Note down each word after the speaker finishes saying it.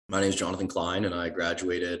My name is Jonathan Klein, and I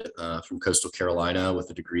graduated from Coastal Carolina with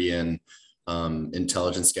a degree in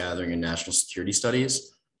intelligence gathering and national security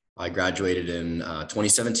studies. I graduated in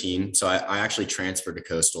 2017, so I actually transferred to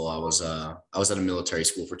Coastal. I was at a military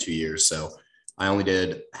school for 2 years, so I only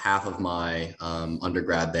did half of my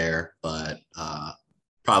undergrad there, but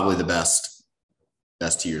probably the best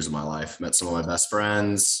 2 years of my life. Met some of my best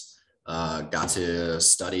friends, got to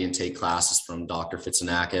study and take classes from Dr.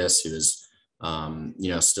 Fitzanakis, who is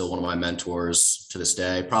still one of my mentors to this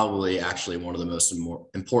day, probably actually one of the most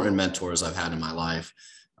important mentors I've had in my life.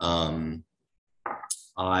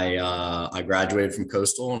 I graduated from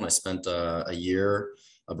Coastal and I spent a year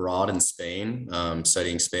abroad in Spain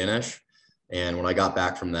studying Spanish. And when I got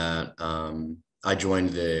back from that, I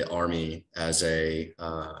joined the Army as a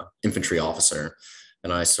infantry officer.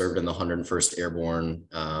 And I served in the 101st Airborne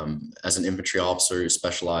as an infantry officer who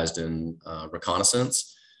specialized in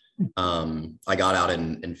reconnaissance. I got out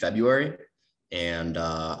in February, and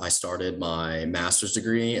I started my master's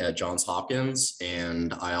degree at Johns Hopkins.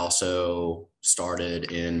 And I also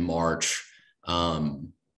started in March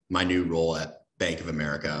my new role at Bank of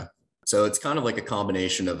America. So it's kind of like a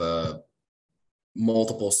combination of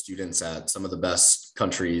multiple students at some of the best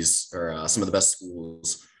countries or some of the best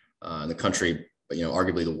schools in the country, but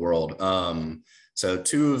arguably the world. So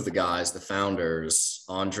two of the guys, the founders,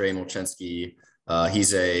 Andrei Molchensky,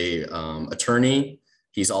 he's a attorney.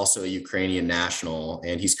 He's also a Ukrainian national,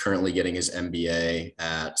 and he's currently getting his MBA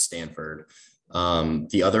at Stanford.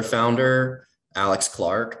 The other founder, Alex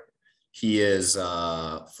Clark, he is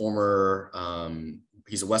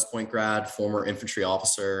he's a West Point grad, former infantry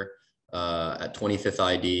officer at 25th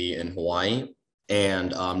ID in Hawaii,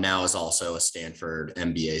 and now is also a Stanford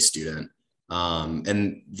MBA student.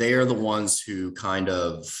 And they are the ones who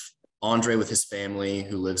Andre with his family,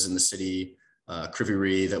 who lives in the city, Kryvyi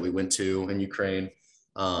Rih, that we went to in Ukraine.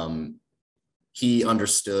 He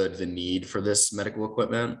understood the need for this medical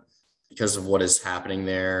equipment because of what is happening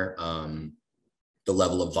there. The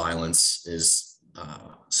level of violence is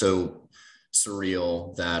so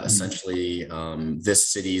surreal that essentially this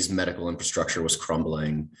city's medical infrastructure was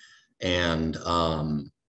crumbling. And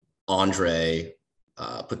Andre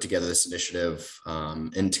put together this initiative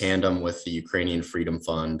in tandem with the Ukrainian Freedom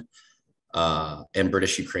Fund and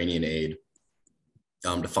British Ukrainian Aid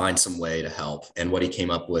to find some way to help. And what he came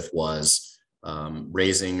up with was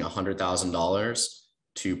raising $100,000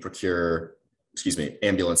 to procure,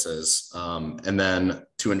 ambulances. And then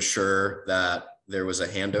to ensure that there was a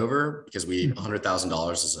handover, because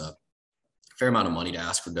 $100,000 is a fair amount of money to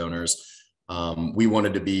ask for donors. We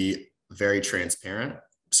wanted to be very transparent.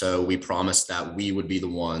 So we promised that we would be the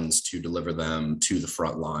ones to deliver them to the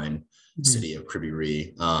front line city of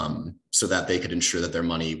Kryvyi Rih, so that they could ensure that their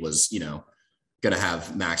money was, going to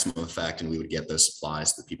have maximum effect, and we would get those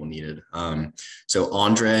supplies that people needed. So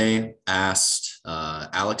Andre asked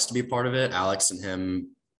Alex to be a part of it. Alex and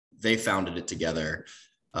him, they founded it together.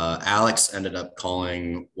 Alex ended up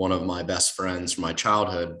calling one of my best friends from my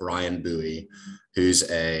childhood, Brian Bowie, who's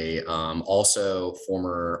also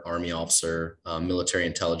former Army officer, military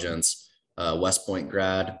intelligence, West Point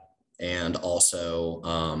grad, and also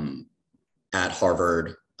at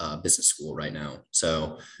Harvard Business School right now.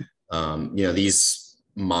 So these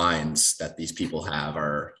minds that these people have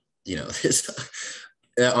are, it's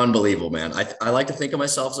unbelievable, man. I like to think of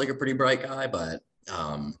myself as like a pretty bright guy, but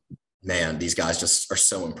man, these guys just are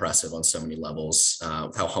so impressive on so many levels,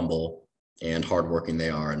 how humble and hardworking they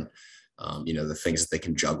are, and the things that they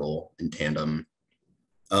can juggle in tandem.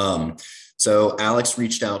 So Alex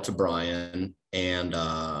reached out to Brian, and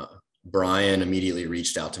Brian immediately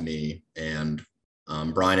reached out to me, and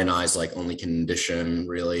Brian and I's only condition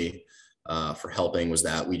really for helping was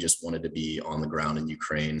that we just wanted to be on the ground in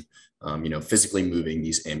Ukraine, physically moving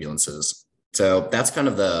these ambulances. So that's kind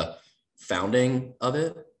of the founding of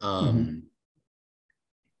it.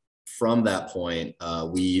 From that point,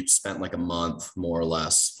 we spent a month more or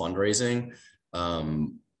less fundraising.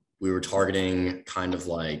 We were targeting kind of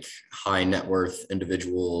high net worth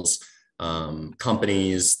individuals,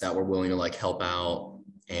 companies that were willing to help out.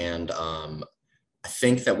 And I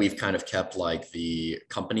think that we've kind of kept the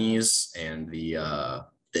companies and the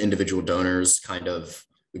individual donors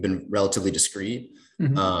we've been relatively discreet.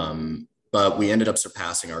 But we ended up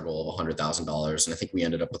surpassing our goal of $100,000. And I think we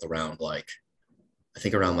ended up with around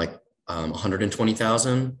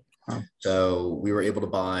 120,000. Wow. So we were able to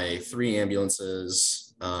buy 3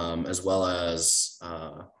 ambulances, as well as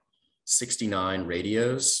 69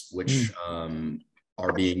 radios, which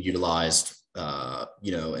are being utilized,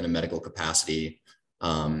 in a medical capacity,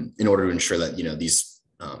 in order to ensure that, these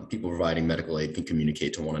people providing medical aid can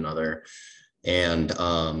communicate to one another. And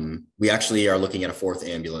we actually are looking at a fourth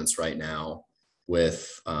ambulance right now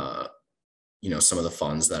with, some of the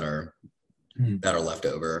funds that are left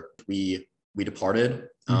over. We departed,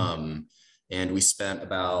 and we spent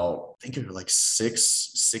about, I think it was like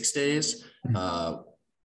six days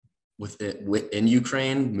in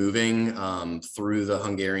Ukraine, moving through the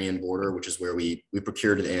Hungarian border, which is where we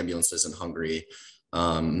procured the ambulances in Hungary.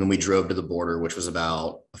 And then we drove to the border, which was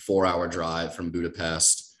about a 4-hour drive from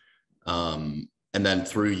Budapest. And then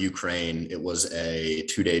through Ukraine, it was a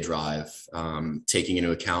 2-day drive, taking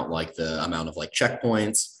into account like the amount of like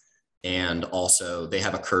checkpoints. And also they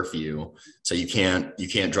have a curfew, so you can't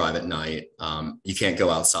drive at night. You can't go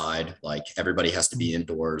outside. Like everybody has to be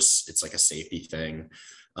indoors. It's like a safety thing.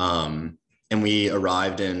 And we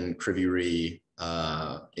arrived in Kryvyi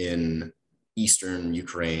Rih, in eastern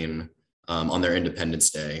Ukraine, on their Independence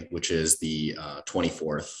Day, which is the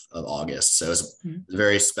 24th of August. So it's a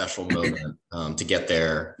very special moment to get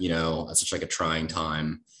there, at such like a trying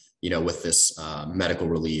time, with this medical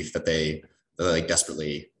relief that they like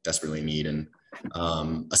desperately need. And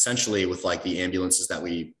essentially with like the ambulances that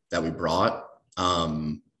we brought,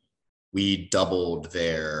 we doubled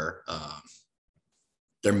their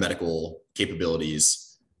medical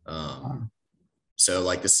capabilities. So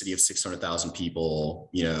like the city of 600,000 people,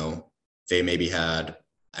 they maybe had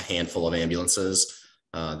a handful of ambulances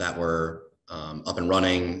that were up and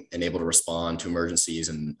running and able to respond to emergencies.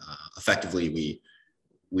 And effectively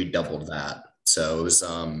we doubled that. So it was,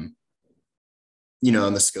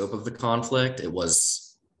 in the scope of the conflict, it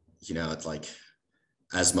was, it's like,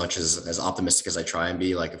 as much as optimistic as I try and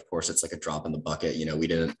be, like, of course it's like a drop in the bucket.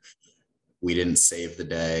 We didn't save the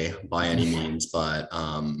day by any means, but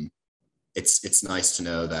it's nice to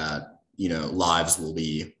know that, lives will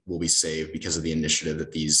be saved because of the initiative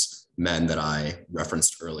that these men that I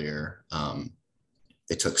referenced earlier,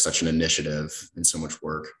 they took such an initiative and so much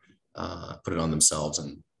work, put it on themselves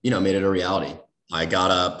and, made it a reality. I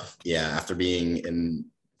got up, after being in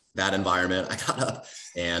that environment, I got up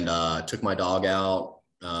and took my dog out,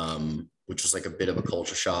 which was like a bit of a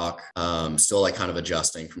culture shock. Still like kind of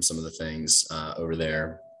adjusting from some of the things over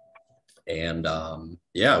there. And I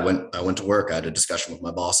went to work. I had a discussion with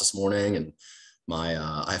my boss this morning, and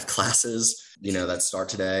I have classes, that start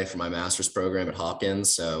today for my master's program at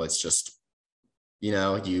Hopkins. So it's just, take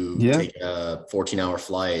a 14-hour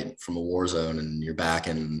flight from a war zone and you're back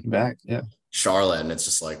in Charlotte, and it's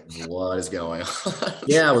just like, what is going on?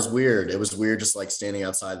 Yeah, it was weird. It was weird just like standing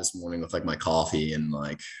outside this morning with like my coffee and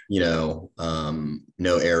like, no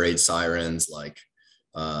air raid sirens, like,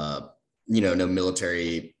 no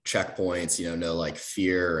military checkpoints, no like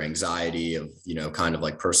fear or anxiety of, kind of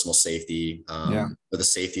like personal safety, but the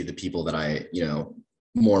safety of the people that I,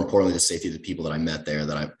 more importantly, the safety of the people that I met there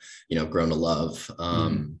that I've, grown to love.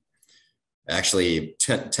 Actually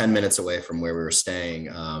 10 minutes away from where we were staying,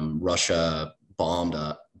 Russia bombed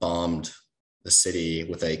the city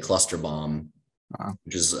with a cluster bomb,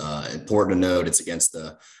 which is important to note. It's against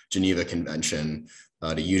the Geneva Convention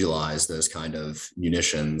to utilize those kind of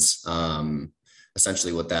munitions.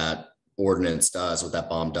 Essentially what that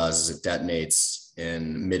bomb does is it detonates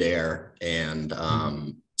in midair and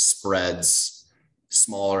spreads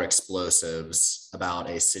smaller explosives about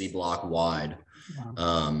a city block wide.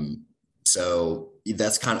 So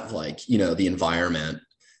that's kind of like, the environment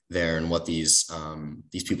there and what these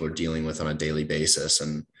people are dealing with on a daily basis.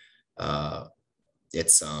 And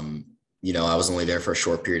it's, I was only there for a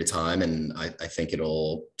short period of time, and I think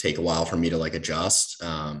it'll take a while for me to like adjust.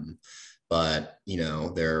 But,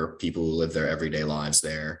 there are people who live their everyday lives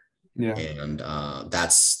there. And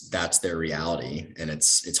that's their reality. And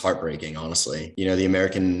it's heartbreaking, honestly. The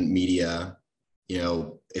American media,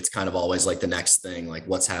 it's kind of always like the next thing, like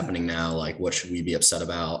what's happening now, like what should we be upset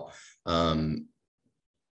about? The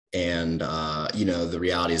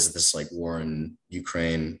reality is that this like war in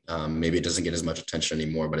Ukraine, maybe it doesn't get as much attention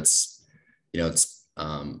anymore, but it's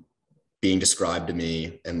being described to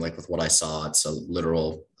me, and like with what I saw, it's a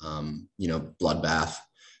literal, bloodbath.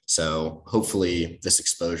 So hopefully this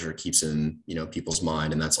exposure keeps in, people's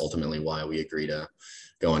mind, and that's ultimately why we agree to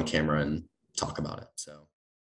go on camera and talk about it. So.